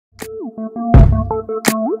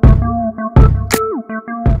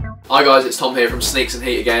Hi guys, it's Tom here from Sneaks and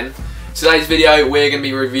Heat again. Today's video we're going to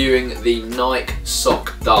be reviewing the Nike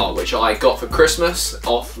sock dart which I got for Christmas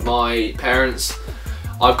off my parents.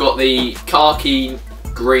 I've got the khaki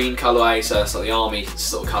green colourway, so it's like the army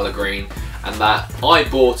sort of colour green, and that I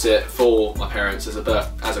bought it for my parents as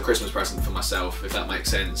a Christmas present for myself, if that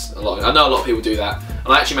makes sense. I know a lot of people do that,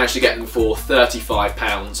 and I actually managed to get them for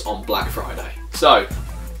 £35 on Black Friday. So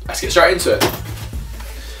let's get straight into it.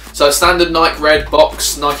 So standard Nike red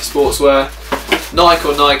box, Nike sportswear, Nike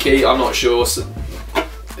or Nike, I'm not sure. So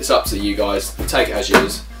it's up to you guys. Take it as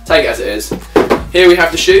yours. Take it as it is. Here we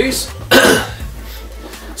have the shoes.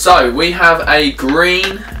 So we have a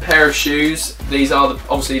green pair of shoes. These are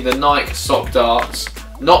obviously the Nike sock darts,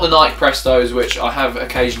 not the Nike Prestos, which I have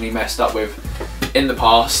occasionally messed up with in the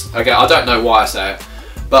past. Again, I don't know why I say it,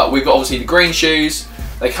 but we've got obviously the green shoes.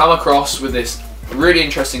 They come across with this really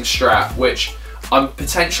interesting strap, which I'm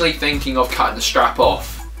potentially thinking of cutting the strap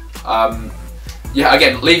off. Yeah,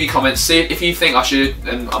 again, leave your comments. See if you think I should,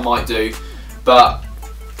 and I might do. But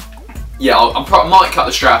yeah, I might cut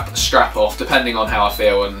the strap off depending on how I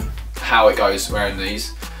feel and how it goes wearing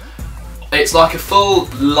these. It's like a full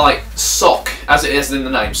sock, as it is in the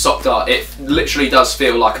name, sock dart. It literally does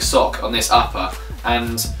feel like a sock on this upper,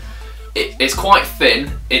 and it's quite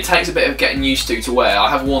thin. It takes a bit of getting used to wear. I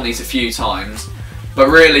have worn these a few times, but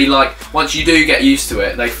really, once you do get used to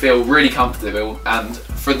it, they feel really comfortable. And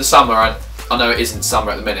for the summer, I know it isn't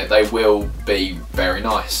summer at the minute, they will be very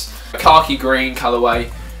nice. A khaki green colourway.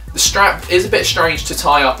 The strap is a bit strange to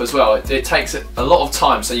tie up as well. It takes a lot of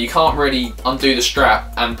time, so you can't really undo the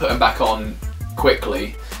strap and put them back on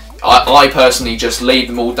quickly. I personally just leave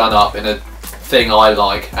them all done up in a thing I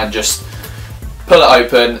like and just pull it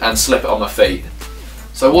open and slip it on my feet.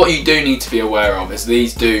 So what you do need to be aware of is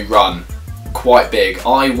these do run quite big.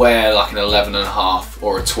 I wear like an 11.5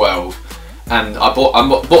 or a 12, and I bought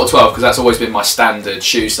a 12 because that's always been my standard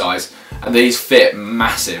shoe size, and these fit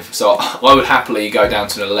massive, so I would happily go down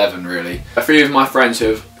to an 11 really. A few of my friends who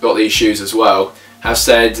have got these shoes as well have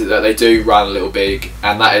said that they do run a little big,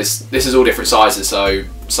 and this is all different sizes, so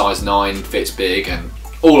size 9 fits big and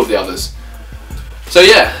all of the others. So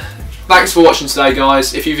yeah, thanks for watching today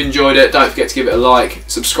guys. If you've enjoyed it, don't forget to give it a like,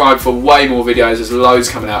 subscribe for way more videos, there's loads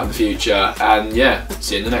coming out in the future, and yeah,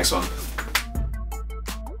 see you in the next one.